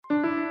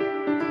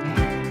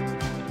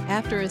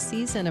After a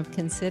season of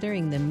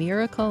considering the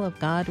miracle of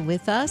God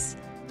with us,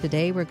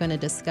 today we're going to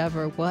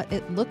discover what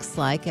it looks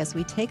like as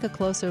we take a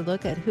closer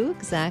look at who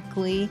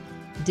exactly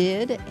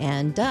did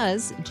and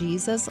does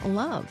Jesus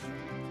love.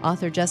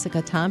 Author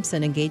Jessica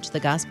Thompson engaged the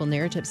gospel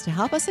narratives to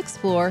help us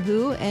explore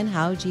who and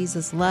how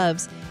Jesus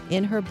loves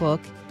in her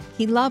book,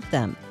 He Loved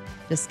Them,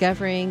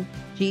 discovering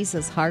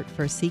Jesus' heart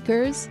for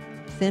seekers,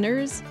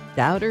 sinners,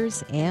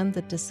 doubters, and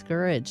the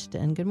discouraged.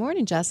 And good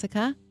morning,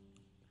 Jessica.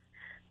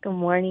 Good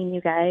morning,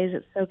 you guys.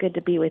 It's so good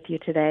to be with you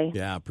today.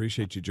 Yeah,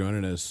 appreciate you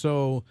joining us.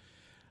 So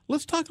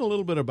let's talk a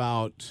little bit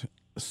about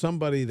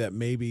somebody that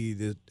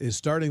maybe is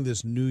starting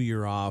this new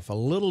year off a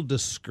little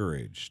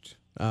discouraged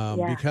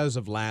because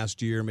of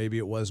last year. Maybe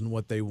it wasn't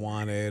what they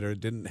wanted or it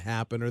didn't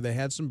happen, or they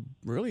had some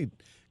really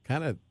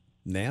kind of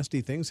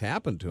nasty things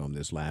happen to them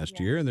this last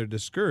year, and they're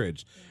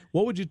discouraged.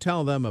 What would you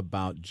tell them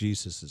about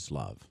Jesus'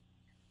 love?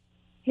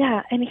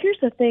 Yeah, and here's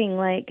the thing,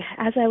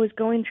 as I was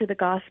going through the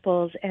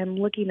Gospels and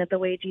looking at the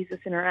way Jesus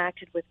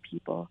interacted with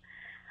people,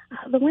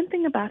 the one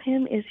thing about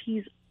him is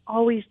he's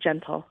always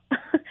gentle.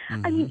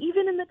 I mean,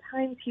 even in the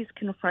times he's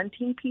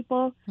confronting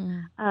people,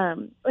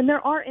 and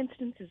there are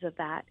instances of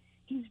that,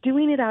 he's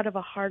doing it out of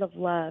a heart of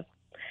love.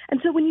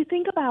 And so when you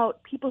think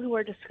about people who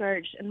are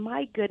discouraged, and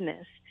my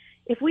goodness,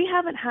 if we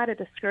haven't had a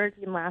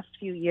discouraging last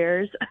few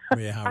years,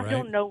 I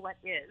don't know what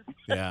is.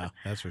 Yeah,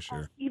 that's for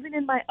sure. Even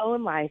in my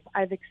own life,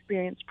 I've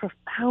experienced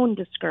profound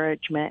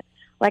discouragement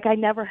like I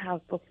never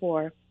have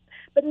before.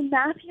 But in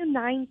Matthew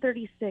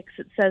 9:36,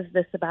 it says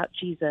this about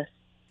Jesus.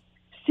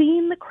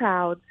 Seeing the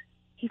crowds,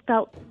 he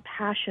felt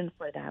compassion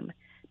for them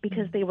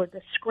because they were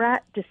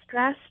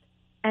distressed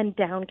and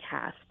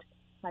downcast,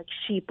 like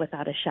sheep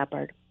without a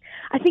shepherd.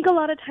 I think a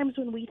lot of times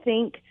when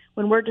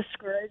we're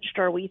discouraged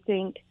or we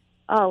think,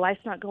 oh,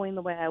 life's not going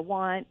the way I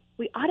want,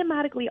 we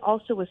automatically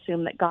also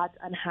assume that God's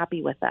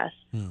unhappy with us.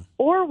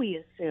 Or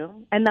we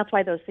assume, and that's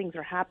why those things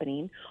are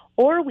happening,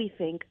 or we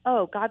think,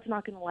 oh, God's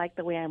not going to like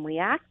the way I'm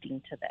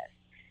reacting to this.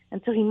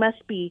 And so he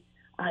must be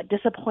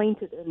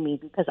disappointed in me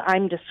because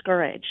I'm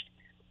discouraged.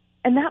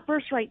 And that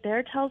verse right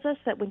there tells us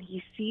that when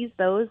he sees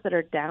those that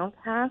are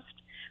downcast,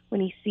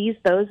 when he sees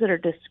those that are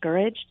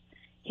discouraged,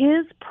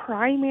 his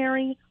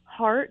primary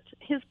heart,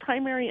 his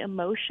primary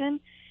emotion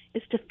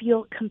is to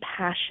feel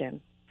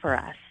compassion for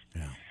us.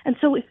 Yeah. And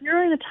so if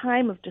you're in a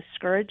time of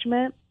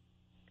discouragement,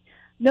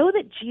 know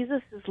that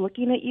Jesus is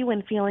looking at you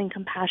and feeling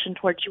compassion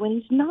towards you.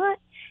 And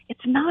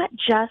it's not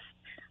just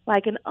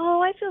like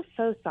I feel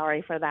so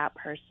sorry for that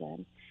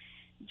person.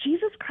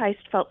 Jesus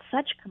Christ felt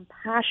such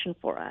compassion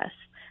for us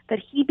that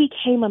he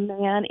became a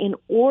man in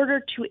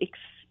order to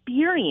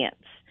experience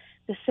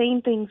the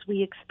same things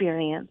we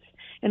experience,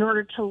 in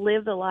order to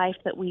live the life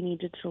that we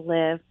needed to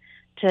live,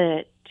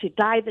 to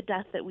die the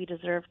death that we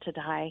deserve to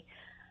die.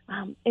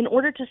 In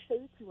order to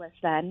say to us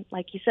then,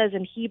 like he says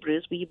in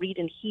Hebrews, we read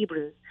in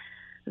Hebrews,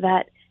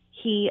 that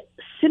he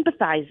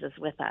sympathizes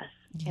with us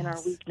in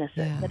our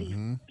weaknesses, that he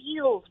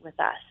feels with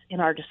us in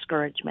our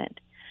discouragement.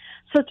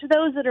 So to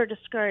those that are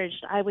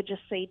discouraged, I would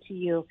just say to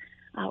you,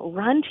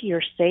 run to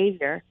your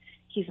Savior.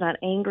 He's not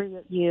angry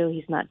at you.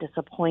 He's not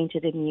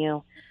disappointed in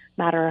you.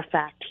 Matter of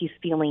fact, he's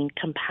feeling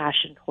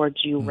compassion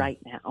towards you right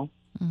now.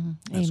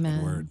 That's Amen. a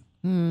good word.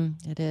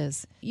 It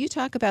is. You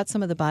talk about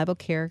some of the Bible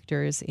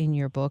characters in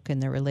your book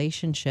and their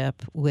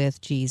relationship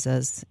with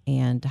Jesus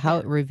and how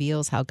it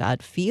reveals how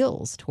God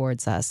feels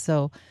towards us.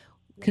 So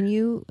can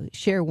you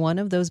share one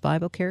of those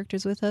Bible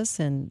characters with us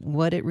and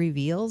what it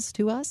reveals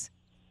to us?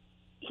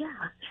 Yeah.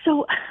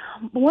 So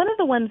one of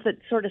the ones that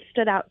sort of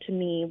stood out to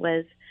me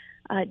was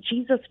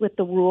Jesus with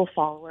the rule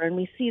follower. And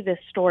we see this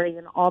story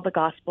in all the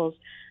Gospels.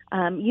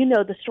 You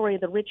know the story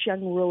of the rich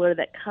young ruler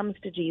that comes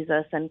to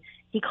Jesus, and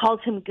he calls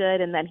him good,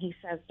 and then he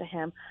says to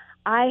him,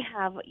 I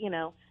have,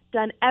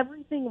 done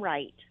everything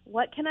right.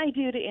 What can I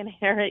do to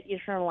inherit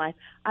eternal life?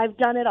 I've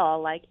done it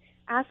all.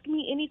 Ask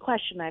me any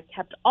question. I've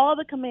kept all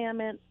the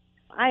commandments.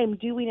 I am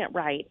doing it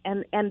right.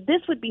 And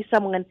this would be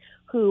someone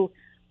who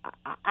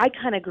I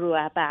kind of grew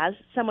up as,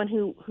 someone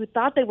who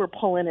thought they were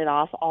pulling it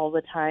off all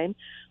the time,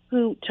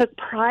 who took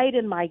pride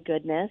in my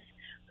goodness,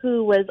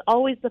 who was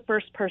always the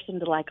first person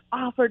to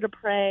offer to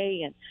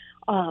pray,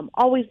 and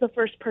always the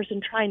first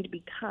person trying to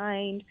be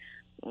kind,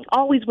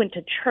 always went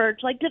to church,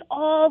 did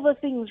all the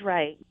things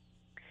right.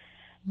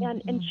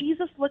 And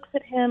Jesus looks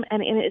at him,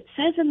 and it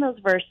says in those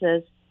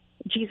verses,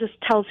 Jesus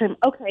tells him,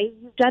 okay,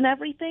 you've done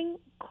everything?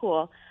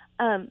 Cool.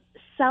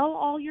 Sell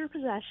all your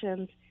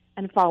possessions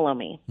and follow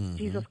me.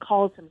 Jesus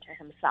calls him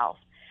to himself.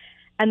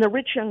 And the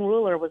rich young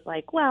ruler was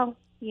like, well,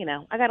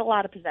 I got a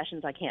lot of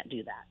possessions. I can't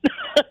do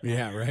that.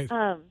 Yeah,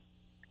 right.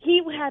 He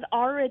had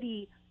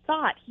already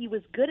thought he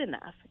was good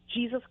enough.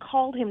 Jesus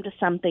called him to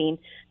something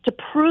to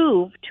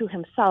prove to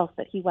himself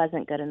that he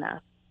wasn't good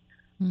enough.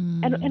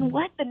 And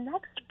what the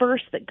next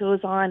verse that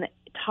goes on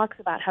talks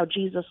about how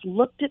Jesus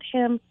looked at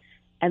him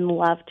and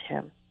loved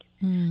him.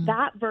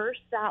 That verse,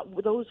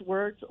 those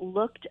words,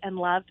 looked and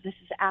loved, this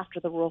is after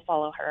the rule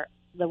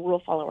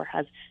follower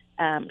has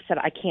said,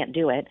 I can't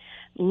do it,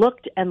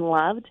 looked and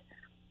loved.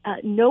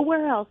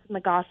 Nowhere else in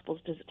the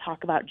Gospels does it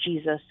talk about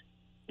Jesus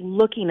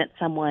looking at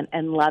someone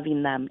and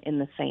loving them in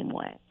the same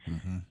way.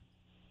 Mm-hmm.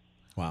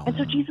 Wow. And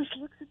so Jesus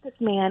looks at this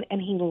man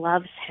and he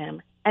loves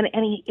him, and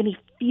he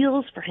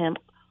feels for him.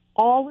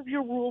 All of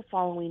your rule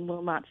following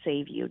will not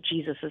save you,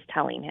 Jesus is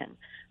telling him.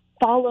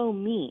 Follow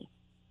me.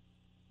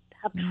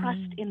 Have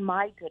trust in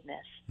my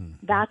goodness.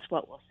 Mm-hmm. That's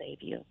what will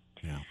save you.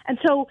 Yeah. And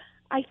so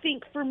I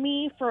think for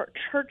me, for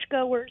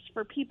churchgoers,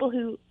 for people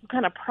who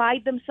kind of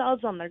pride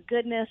themselves on their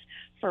goodness,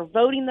 for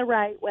voting the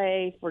right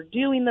way, for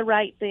doing the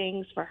right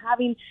things, for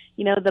having,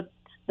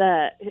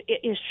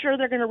 is sure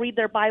they're going to read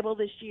their Bible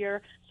this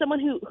year, someone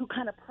who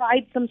kind of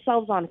prides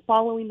themselves on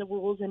following the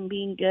rules and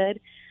being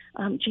good,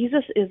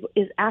 Jesus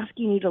is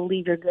asking you to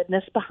leave your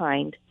goodness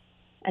behind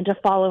and to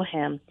follow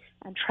him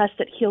and trust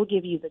that he'll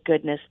give you the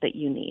goodness that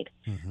you need,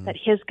 that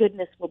his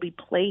goodness will be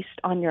placed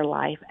on your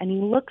life. And he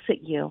looks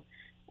at you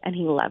and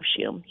he loves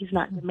you. He's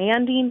not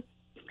demanding.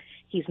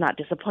 He's not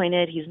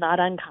disappointed. He's not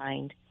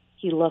unkind.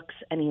 He looks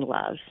and he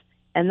loves.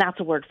 And that's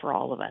a word for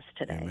all of us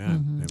today.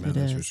 Amen. Amen.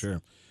 That's for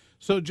sure.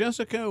 So,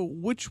 Jessica,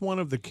 which one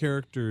of the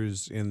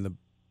characters in the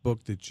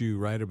book that you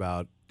write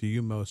about do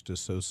you most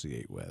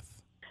associate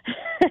with?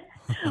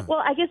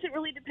 Well, I guess it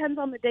really depends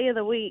on the day of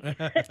the week.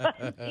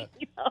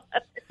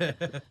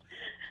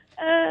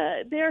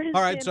 There has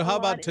all right, been so how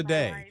about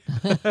today?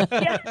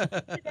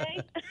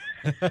 Today.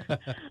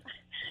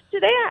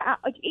 Today,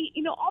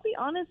 I'll be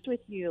honest with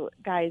you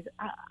guys.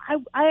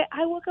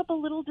 I woke up a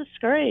little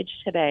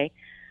discouraged today.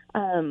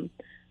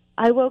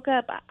 I woke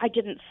up, I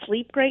didn't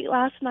sleep great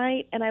last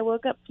night, and I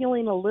woke up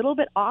feeling a little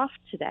bit off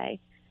today.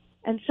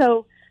 And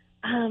so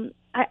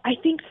I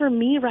think for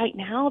me right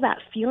now, that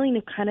feeling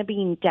of kind of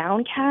being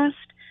downcast,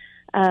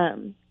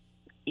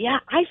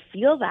 I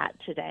feel that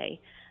today.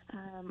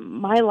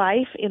 My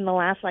life in the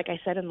last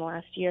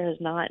year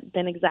has not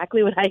been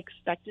exactly what I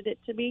expected it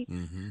to be.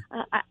 Mm-hmm.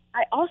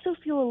 I also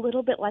feel a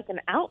little bit like an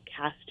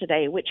outcast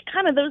today, which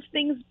kind of those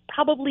things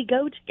probably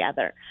go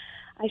together.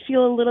 I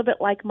feel a little bit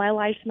like my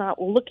life's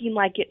not looking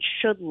like it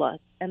should look.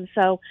 And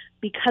so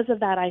because of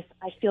that, I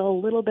feel a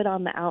little bit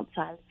on the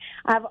outside.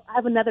 I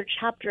have another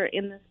chapter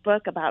in this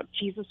book about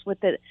Jesus with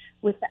the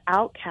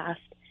outcast.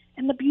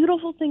 And the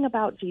beautiful thing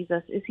about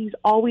Jesus is he's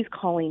always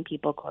calling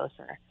people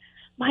closer.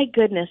 My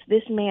goodness,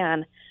 this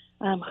man,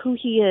 who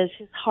he is,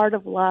 his heart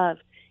of love,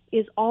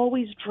 is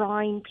always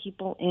drawing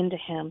people into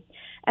him.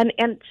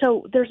 And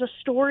so there's a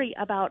story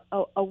about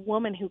a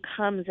woman who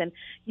comes, and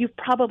you've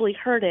probably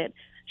heard it.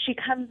 She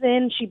comes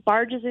in, she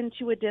barges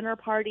into a dinner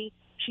party.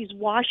 She's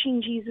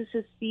washing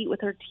Jesus' feet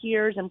with her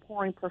tears and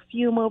pouring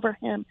perfume over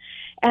him.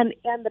 And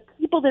the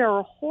people there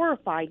are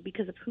horrified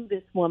because of who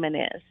this woman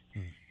is.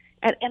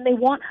 And they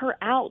want her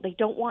out. They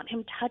don't want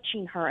him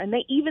touching her. And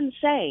they even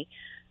say,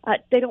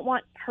 they don't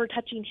want her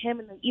touching him.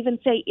 And they even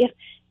say,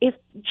 if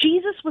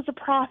Jesus was a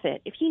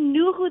prophet, if he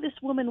knew who this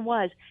woman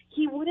was,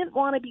 he wouldn't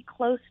want to be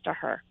close to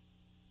her.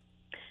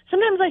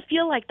 Sometimes I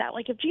feel like that.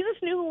 Like if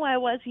Jesus knew who I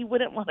was, he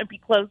wouldn't want to be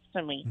close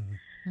to me.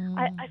 Mm-hmm.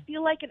 I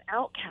feel like an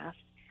outcast.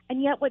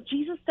 And yet what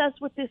Jesus does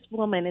with this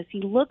woman is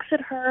he looks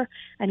at her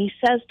and he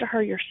says to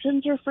her, your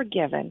sins are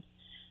forgiven.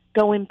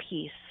 Go in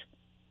peace.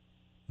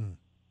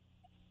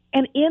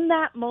 And in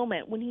that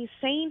moment, when he's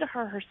saying to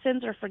her, her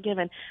sins are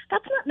forgiven,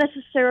 that's not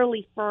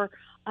necessarily for,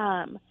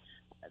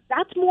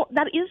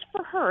 that is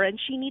for her, and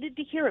she needed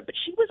to hear it. But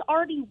she was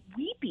already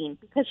weeping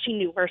because she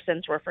knew her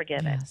sins were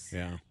forgiven. Yes.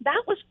 Yeah.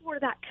 That was for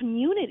that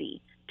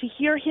community to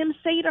hear him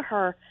say to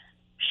her,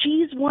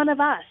 she's one of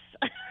us.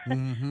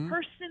 Mm-hmm.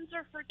 Her sins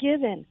are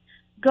forgiven.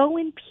 Go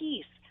in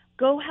peace.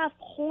 Go have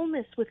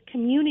wholeness with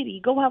community.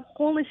 Go have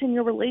wholeness in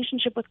your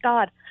relationship with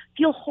God.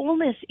 Feel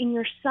wholeness in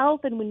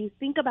yourself and when you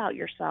think about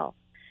yourself.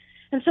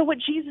 And so what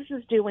Jesus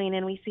is doing,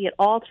 and we see it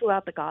all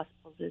throughout the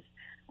Gospels, is,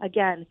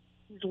 again,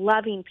 he's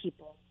loving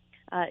people.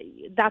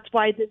 That's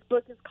why this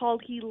book is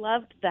called He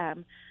Loved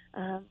Them.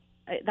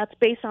 That's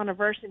based on a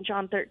verse in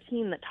John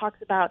 13 that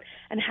talks about,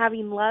 and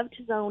having loved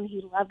his own,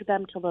 he loved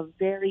them till the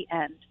very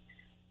end.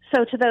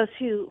 So to those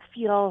who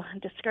feel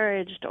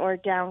discouraged or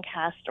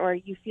downcast, or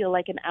you feel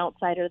like an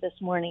outsider this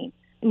morning,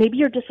 maybe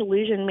you're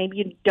disillusioned, maybe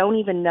you don't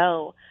even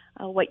know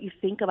what you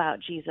think about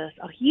Jesus.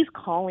 He's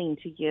calling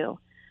to you.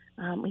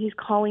 He's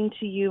calling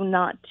to you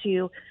not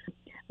to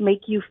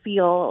make you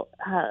feel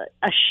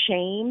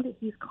ashamed.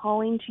 He's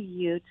calling to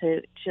you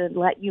to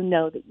let you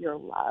know that you're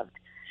loved.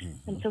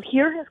 Mm-hmm. And so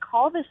hear his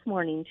call this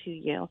morning to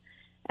you.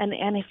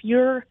 And if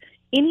you're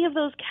any of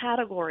those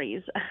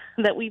categories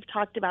that we've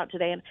talked about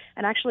today,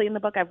 and actually in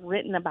the book I've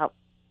written about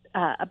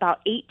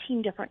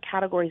 18 different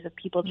categories of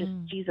people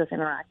Jesus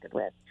interacted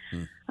with.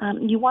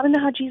 You want to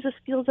know how Jesus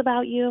feels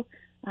about you?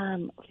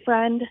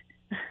 Friend,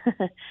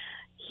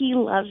 he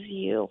loves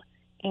you.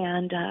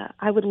 And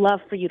I would love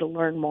for you to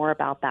learn more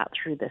about that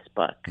through this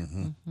book.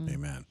 Mm-hmm. Mm-hmm.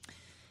 Amen.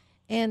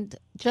 And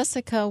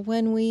Jessica,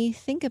 when we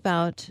think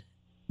about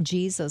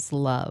Jesus'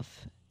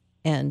 love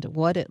and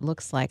what it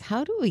looks like,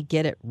 how do we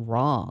get it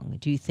wrong,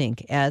 do you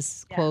think,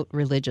 as, quote,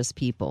 religious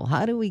people?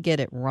 How do we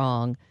get it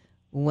wrong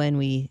when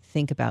we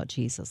think about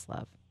Jesus'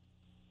 love?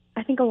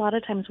 I think a lot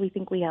of times we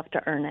think we have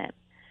to earn it.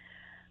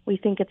 We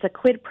think it's a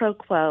quid pro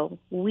quo.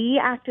 We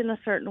act in a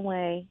certain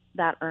way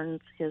that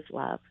earns his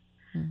love.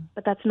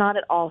 But that's not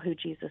at all who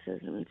Jesus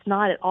is, and it's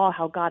not at all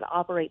how God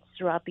operates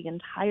throughout the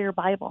entire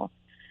Bible.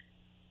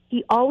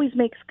 He always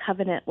makes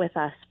covenant with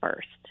us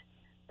first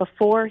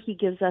before he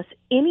gives us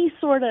any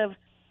sort of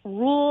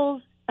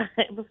rules,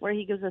 before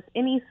he gives us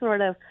any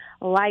sort of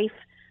life,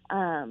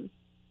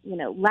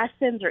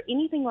 lessons or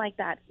anything like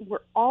that. We're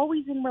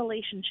always in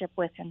relationship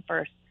with him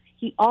first.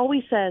 He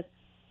always says,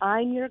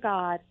 I'm your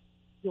God,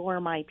 you're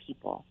my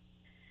people.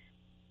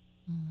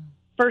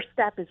 First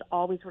step is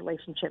always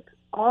relationship.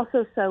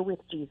 Also so with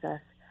Jesus.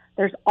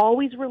 There's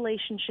always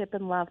relationship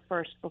and love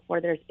first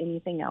before there's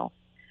anything else.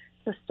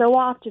 So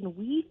often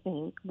we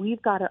think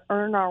we've got to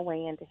earn our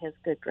way into his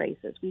good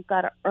graces. We've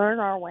got to earn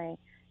our way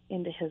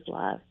into his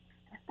love.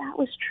 If that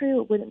was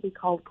true, it wouldn't be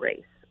called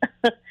grace.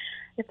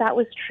 If that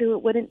was true,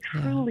 it wouldn't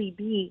truly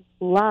be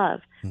love.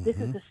 This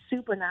is a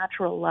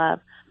supernatural love.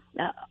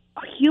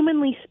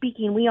 Humanly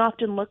speaking, we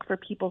often look for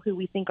people who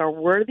we think are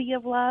worthy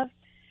of love,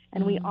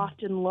 and we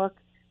often look,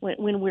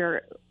 when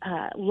we're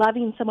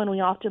loving someone,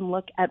 we often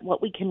look at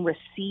what we can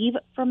receive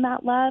from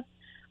that love.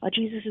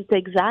 Jesus is the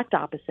exact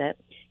opposite.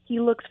 He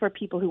looks for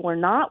people who are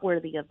not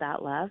worthy of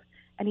that love,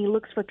 and he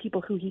looks for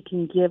people who he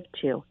can give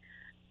to.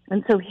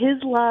 And so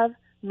his love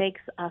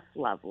makes us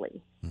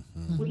lovely.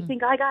 We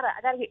think, I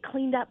gotta get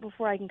cleaned up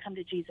before I can come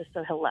to Jesus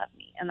so he'll love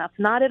me. And that's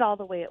not at all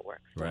the way it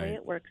works. The way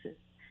it works is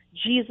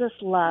Jesus'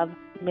 love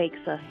makes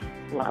us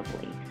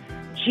lovely.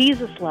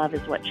 Jesus' love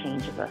is what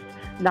changes us,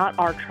 not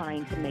our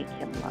trying to make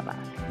him love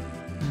us.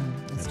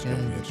 That's good.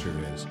 It sure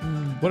is.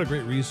 What a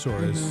great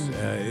resource.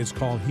 It's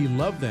called He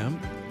Loved Them,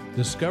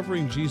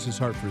 Discovering Jesus'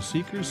 Heart for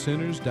Seekers,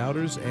 Sinners,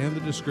 Doubters, and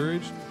the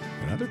Discouraged,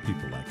 and other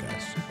people like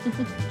us.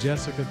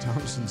 Jessica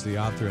Thompson's the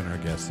author and our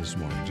guest this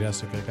morning.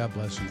 Jessica, God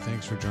bless you.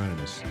 Thanks for joining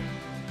us.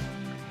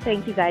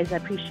 Thank you, guys. I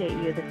appreciate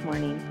you this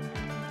morning.